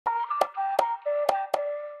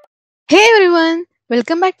Hey everyone,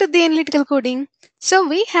 welcome back to the Analytical Coding. So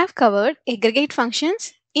we have covered aggregate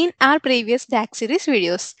functions in our previous DAX series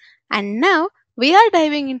videos, and now we are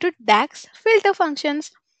diving into DAX filter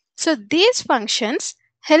functions. So these functions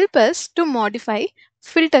help us to modify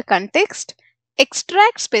filter context,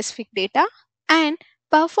 extract specific data, and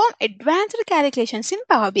perform advanced calculations in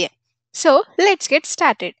Power BI. So let's get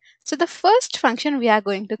started. So the first function we are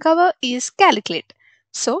going to cover is calculate.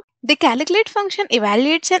 So the calculate function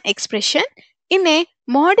evaluates an expression in a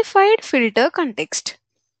modified filter context.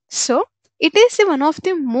 So it is one of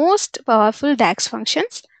the most powerful DAX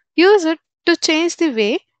functions used to change the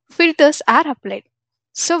way filters are applied.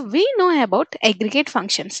 So we know about aggregate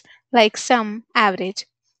functions like sum, average.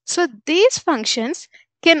 So these functions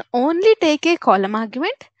can only take a column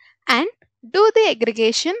argument and do the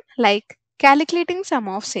aggregation like calculating sum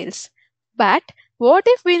of sales. But what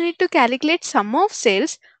if we need to calculate sum of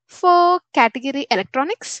sales for category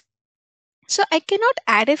electronics? So I cannot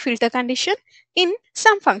add a filter condition in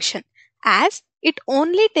some function as it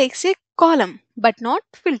only takes a column but not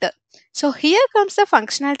filter. So here comes the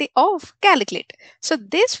functionality of calculate. So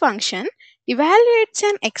this function evaluates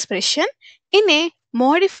an expression in a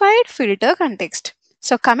modified filter context.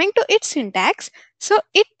 So coming to its syntax, so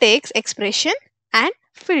it takes expression and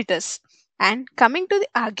filters. And coming to the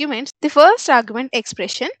arguments, the first argument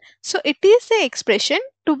expression, so it is the expression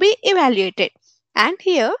to be evaluated. And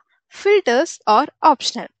here filters are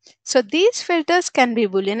optional. So these filters can be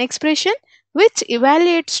Boolean expression which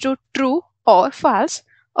evaluates to true or false,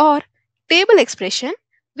 or table expression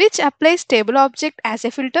which applies table object as a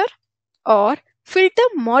filter, or filter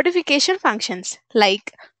modification functions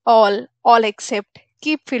like all except,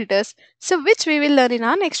 keep filters, so which we will learn in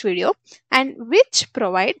our next video, and which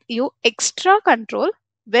provide you extra control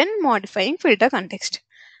when modifying filter context.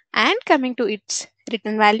 And coming to its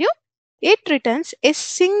return value, it returns a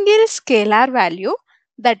single scalar value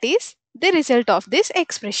that is the result of this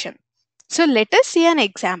expression. So let us see an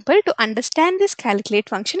example to understand this calculate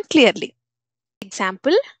function clearly.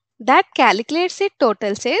 Example that calculates a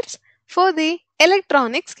total sales for the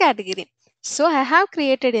electronics category. So I have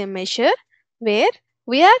created a measure where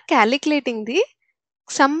we are calculating the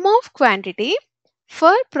sum of quantity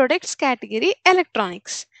for products category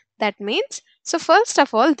electronics. That means, so first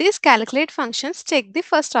of all, these calculate functions take the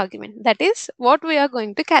first argument, that is what we are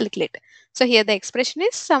going to calculate. So here the expression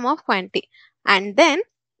is sum of quantity, and then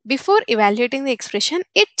before evaluating the expression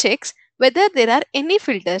it checks whether there are any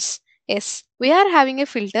filters. Yes, we are having a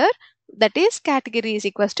filter, that is category is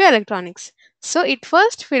equals to electronics. So it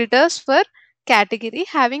first filters for category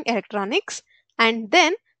having electronics, and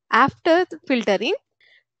then after the filtering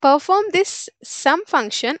perform this sum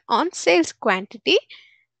function on sales quantity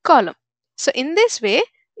column. So in this way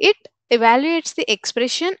it evaluates the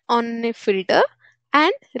expression on a filter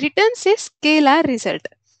and returns a scalar result.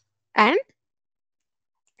 And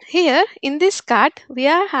here in this card we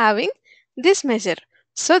are having this measure.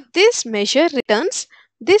 So this measure returns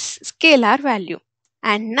this scalar value.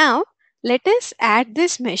 And now let us add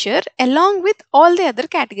this measure along with all the other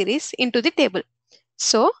categories into the table.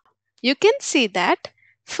 So you can see that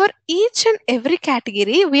for each and every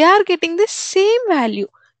category we are getting the same value,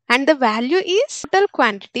 and the value is total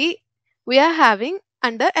quantity we are having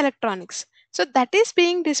under electronics. So that is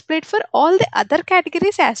being displayed for all the other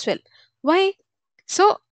categories as well. Why? So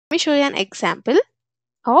let me show you an example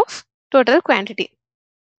of total quantity.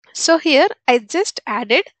 So here I just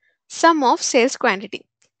added sum of sales quantity,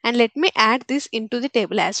 and let me add this into the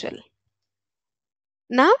table as well.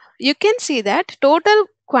 Now you can see that total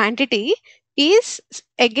quantity is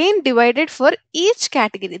again divided for each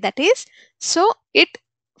category. That is, so it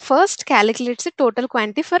first calculates the total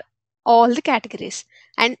quantity for all the categories.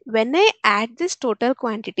 And when I add this total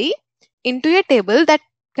quantity into a table that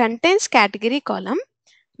contains category column,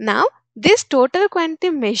 now this total quantity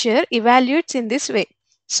measure evaluates in this way.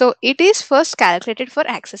 So it is first calculated for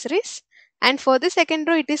accessories, and for the second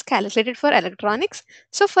row it is calculated for electronics.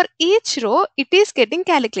 So for each row it is getting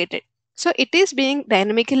calculated. So it is being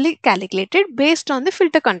dynamically calculated based on the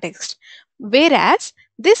filter context. Whereas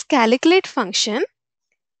this calculate function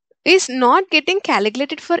is not getting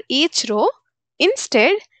calculated for each row.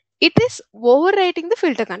 Instead, it is overwriting the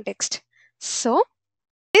filter context. So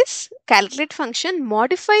this calculate function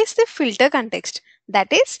modifies the filter context.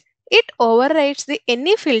 That is, it overrides the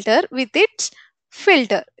any filter with its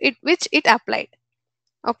filter which it applied.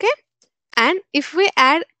 Okay, and if we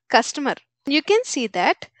add customer, you can see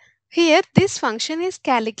that here this function is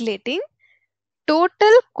calculating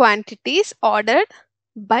total quantities ordered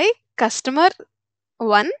by customer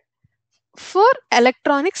 1 for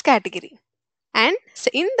electronics category. And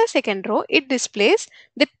in the second row, it displays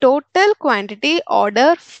the total quantity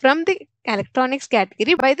order from the electronics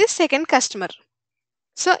category by the second customer.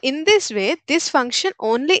 So in this way, this function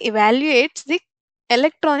only evaluates the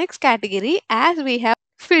electronics category as we have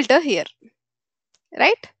filter here,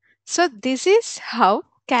 right? So this is how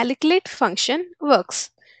calculate function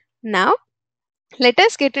works. Now let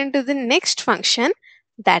us get into the next function,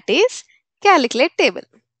 that is calculate table.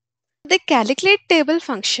 The calculate table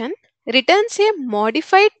function returns a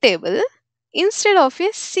modified table instead of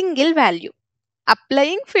a single value,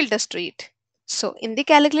 applying filters to it. So in the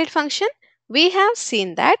calculate function, we have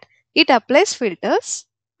seen that it applies filters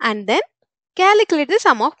and then calculate the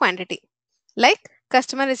sum of quantity. Like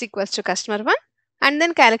customer is equals to customer 1 and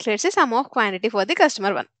then calculates the sum of quantity for the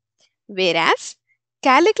customer 1. Whereas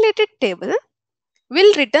calculated table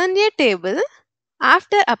will return a table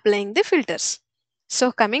after applying the filters.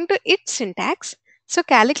 So coming to its syntax, so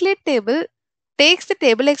calculate table takes the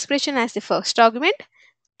table expression as the first argument,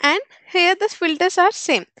 and here the filters are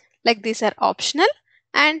same, like these are optional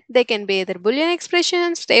and they can be either boolean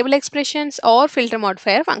expressions, table expressions or filter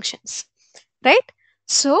modifier functions, right?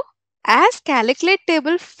 So as calculate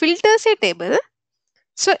table filters a table,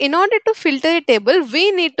 so in order to filter a table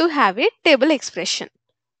we need to have a table expression,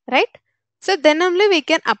 right? So then only we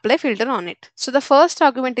can apply filter on it. So the first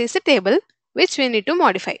argument is the table which we need to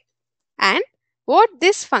modify, and what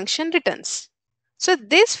this function returns. So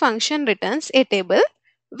this function returns a table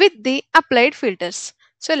with the applied filters.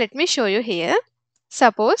 So let me show you here.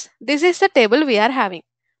 Suppose this is the table we are having.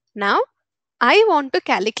 Now I want to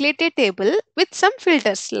calculate a table with some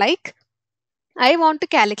filters, like I want to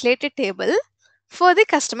calculate a table for the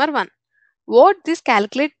customer 1. What this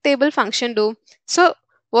calculate table function do? So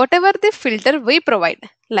whatever the filter we provide,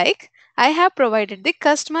 like I have provided the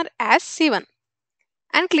customer as C1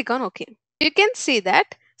 and click on OK. You can see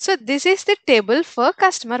that, so this is the table for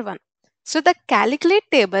customer 1. So the calculate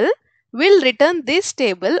table will return this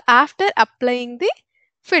table after applying the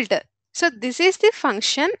filter. So this is the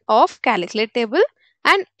function of calculate table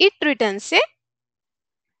and it returns a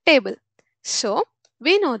table. So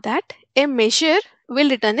we know that a measure will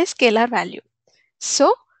return a scalar value.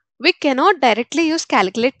 So we cannot directly use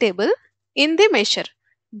calculate table in the measure,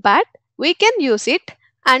 but we can use it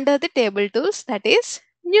under the table tools, that is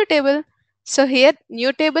new table. So here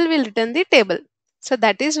new table will return the table. So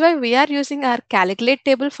that is why we are using our calculate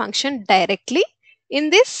table function directly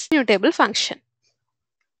in this new table function.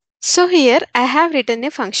 So here I have written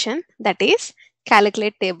a function, that is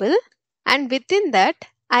calculate table, and within that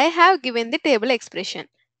I have given the table expression,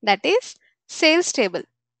 that is sales table,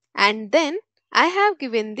 and then I have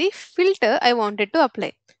given the filter I wanted to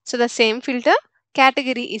apply. So the same filter,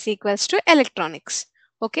 category is equals to electronics.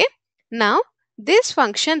 Okay. Now this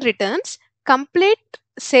function returns complete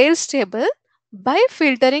sales table by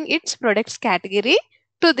filtering its products category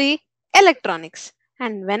to the electronics.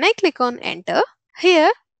 And when I click on enter,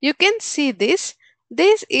 here you can see this.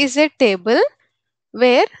 This is a table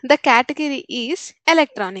where the category is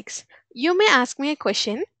electronics. You may ask me a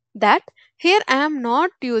question that here I am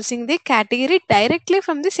not using the category directly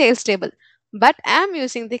from the sales table, but I am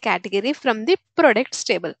using the category from the products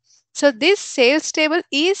table. So this sales table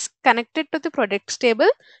is connected to the products table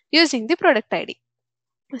using the product ID.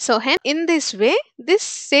 So hence in this way, this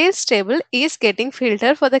sales table is getting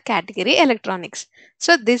filtered for the category electronics.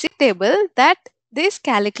 So this is table that this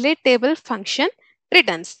calculate table function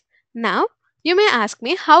returns. Now you may ask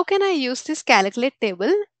me, how can I use this calculate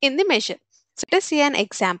table in the measure? So let us see an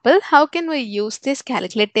example. How can we use this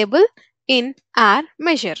calculate table in our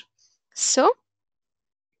measure? So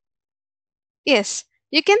yes,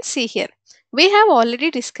 you can see here. We have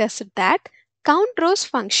already discussed that count rows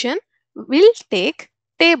function will take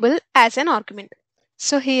table as an argument.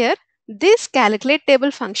 So here this calculate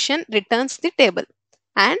table function returns the table,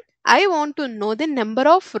 and I want to know the number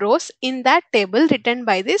of rows in that table written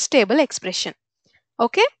by this table expression.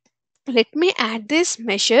 Okay, let me add this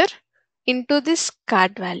measure into this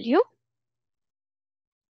card value,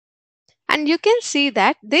 and you can see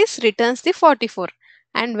that this returns the 44,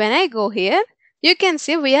 and when I go here you can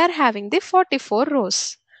see we are having the 44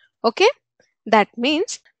 rows. Okay, that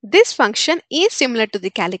means this function is similar to the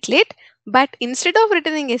calculate, but instead of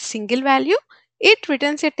returning a single value, it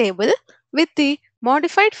returns a table with the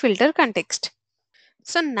modified filter context.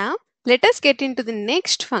 So now let us get into the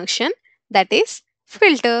next function, that is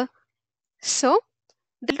filter. So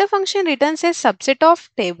the filter function returns a subset of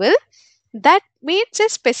table that meets a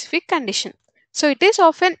specific condition. So it is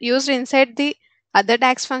often used inside the other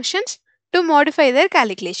DAX functions to modify their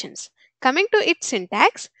calculations. Coming to its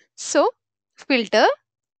syntax, so filter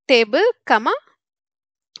table comma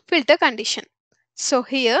filter condition. So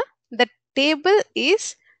here the table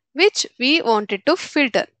is which we wanted to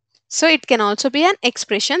filter. So it can also be an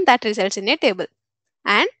expression that results in a table.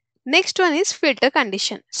 And next one is filter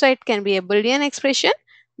condition. So it can be a Boolean expression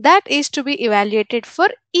that is to be evaluated for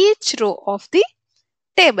each row of the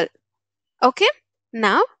table. Okay.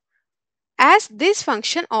 Now, as this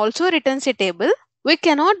function also returns a table, we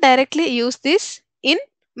cannot directly use this in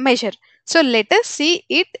measure. So let us see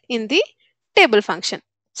it in the table function.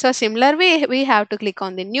 So similar way, we have to click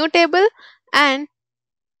on the new table, and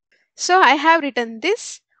so I have written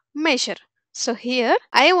this measure. So here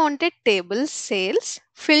I wanted table sales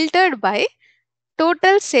filtered by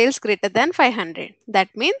total sales greater than 500.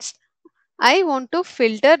 That means I want to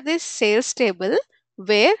filter this sales table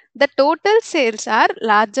where the total sales are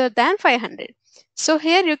larger than 500. So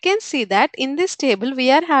here you can see that in this table we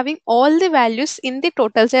are having all the values in the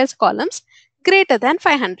total sales columns greater than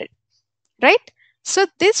 500, right? So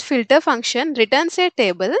this filter function returns a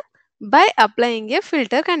table by applying a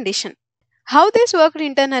filter condition. How this worked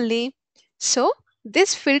internally? So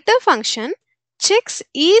this filter function checks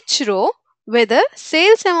each row whether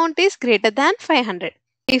sales amount is greater than 500.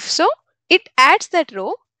 If so, it adds that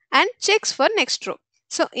row and checks for next row.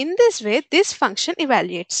 So in this way, this function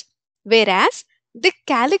evaluates. Whereas the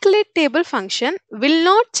calculate table function will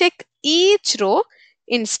not check each row.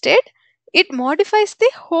 Instead, it modifies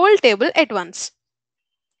the whole table at once.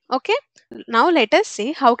 Okay. Now let us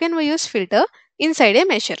see how can we use filter inside a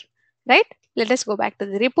measure, right? Let us go back to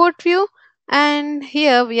the report view, and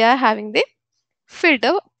here we are having the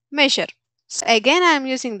filter measure. So again I am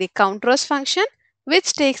using the count rows function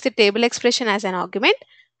which takes the table expression as an argument,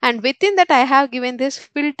 and within that I have given this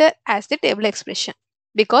filter as the table expression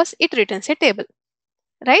because it returns a table,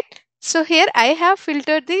 right? So here I have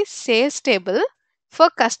filtered the sales table for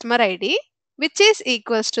customer ID which is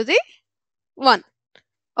equals to the 1.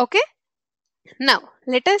 Okay. Now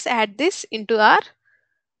let us add this into our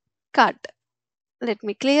cart. Let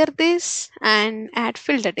me clear this and add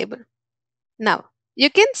filter table. Now you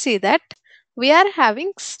can see that we are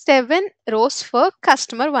having 7 rows for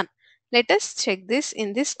customer 1. Let us check this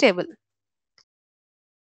in this table.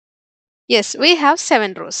 Yes, we have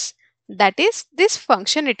 7 rows. That is, this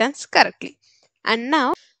function returns correctly. And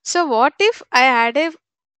now, so what if I add a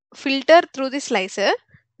filter through the slicer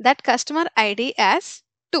that customer ID as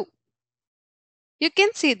 2? You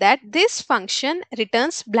can see that this function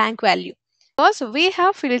returns blank value because we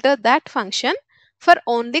have filtered that function for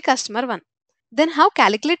only customer 1. Then how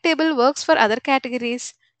calculate table works for other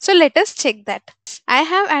categories? So let us check that. I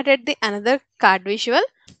have added the another card visual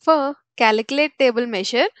for calculate table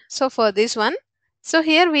measure. So for this one, so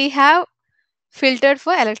here we have filtered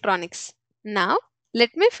for electronics. Now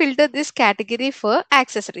let me filter this category for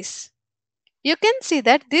accessories. You can see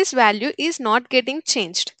that this value is not getting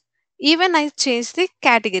changed. Even I changed the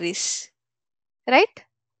categories, right?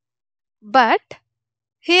 But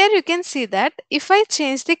here you can see that if I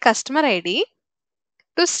change the customer ID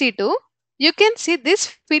to C2, you can see this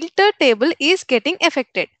filter table is getting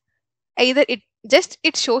affected. Either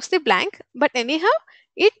it shows the blank, but anyhow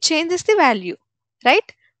it changes the value,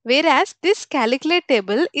 right? Whereas this calculate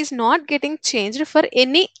table is not getting changed for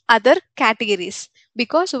any other categories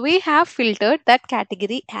because we have filtered that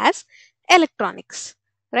category as electronics,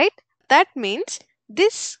 right? That means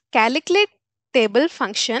this calculate table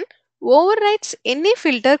function overrides any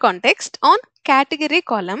filter context on category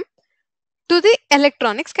column to the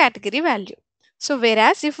electronics category value. So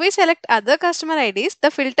whereas if we select other customer IDs, the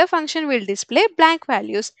filter function will display blank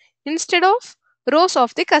values instead of rows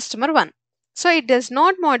of the customer 1. So it does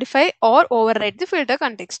not modify or override the filter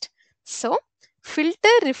context. So filter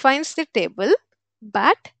refines the table,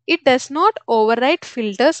 but it does not override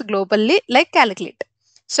filters globally like calculate.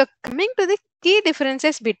 So coming to the key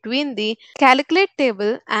differences between the calculate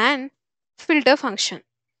table and filter function.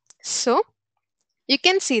 So you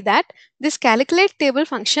can see that this calculate table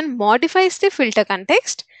function modifies the filter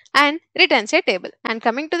context and returns a table. And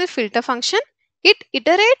coming to the filter function, it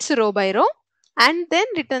iterates row by row and then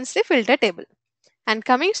returns the filter table. And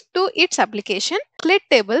coming to its application, calculate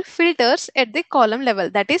table filters at the column level,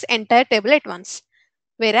 that is entire table at once.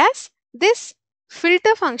 Whereas this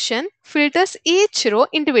filter function filters each row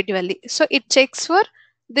individually. So it checks for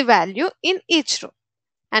the value in each row.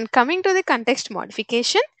 And coming to the context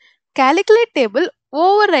modification, calculate table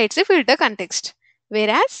overrides the filter context,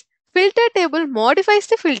 whereas filter table modifies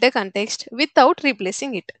the filter context without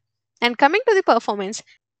replacing it. And coming to the performance,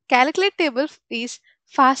 calculate table is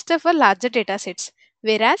faster for larger data sets,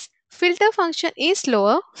 whereas filter function is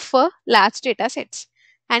slower for large data sets.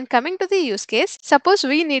 And coming to the use case, suppose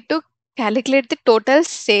we need to calculate the total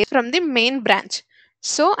sales from the main branch.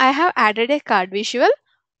 So I have added a card visual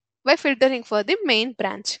by filtering for the main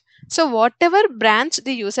branch. So whatever branch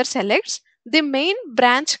the user selects, the main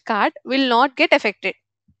branch card will not get affected,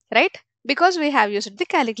 right? Because we have used the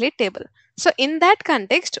calculate table. So in that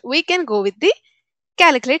context, we can go with the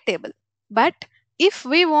calculate table. But if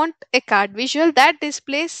we want a card visual that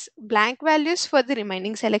displays blank values for the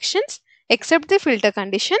remaining selections except the filter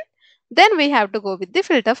condition, then we have to go with the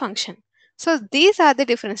filter function. So these are the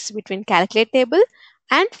differences between calculate table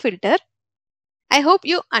and filter. I hope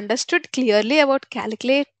you understood clearly about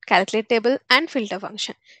calculate table and filter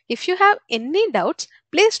function. If you have any doubts,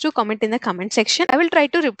 please do comment in the comment section. I will try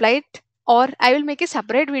to reply it, or I will make a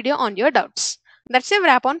separate video on your doubts. That's a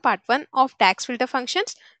wrap on part 1 of DAX filter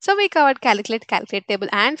functions. So we covered calculate table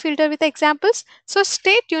and filter with examples. So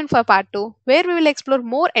stay tuned for part 2 where we will explore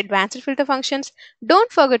more advanced filter functions.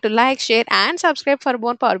 Don't forget to like, share and subscribe for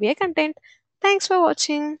more Power BI content. Thanks for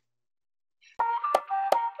watching.